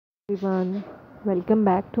Everyone, welcome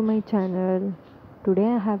back to my channel. Today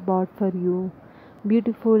I have bought for you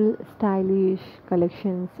beautiful stylish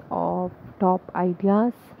collections of top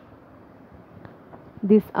ideas.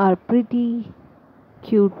 These are pretty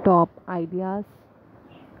cute top ideas.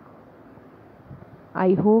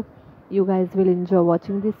 I hope you guys will enjoy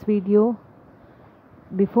watching this video.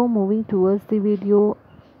 Before moving towards the video,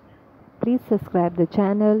 please subscribe the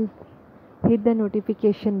channel, hit the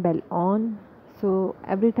notification bell on, so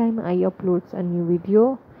every time I upload a new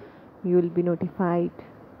video you will be notified.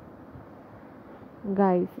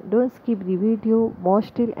 Guys, don't skip the video,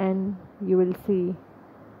 watch till end. You will see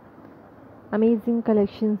amazing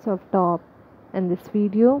collections of top in this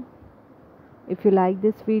video. If you like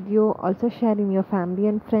this video, also share in your family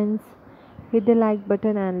and friends. Hit the like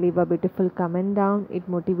button and leave a beautiful comment down. It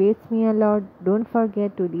motivates me a lot. Don't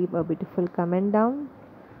forget to leave a beautiful comment down.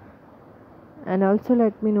 And also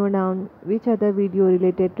let me know down which other video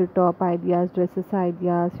related to top ideas, dresses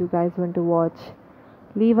ideas you guys want to watch.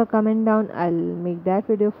 Leave a comment down, I'll make that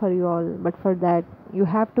video for you all. But for that you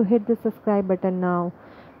have to hit the subscribe button now,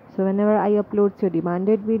 so whenever I upload your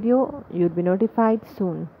demanded video you'll be notified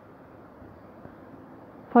soon.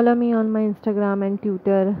 Follow me on my Instagram and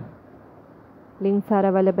Twitter. Links are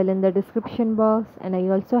available in the description box, and I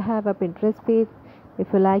also have a Pinterest page.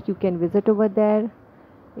 If you like, you can visit over there.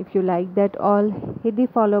 If you like that all, hit the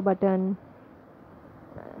follow button,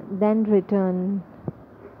 then return.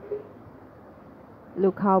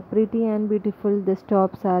 Look how pretty and beautiful these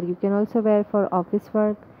tops are. You can also wear for office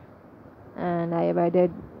work, and I have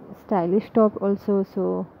added stylish top also,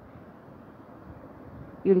 so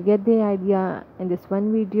you'll get the idea in this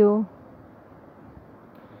one video.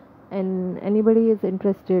 And anybody is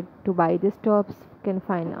interested to buy these tops can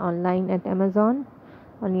find online at Amazon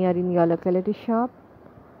or near in your locality shop.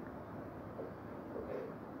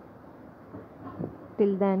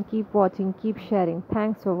 Till then, keep watching, keep sharing.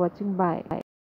 Thanks for watching. Bye.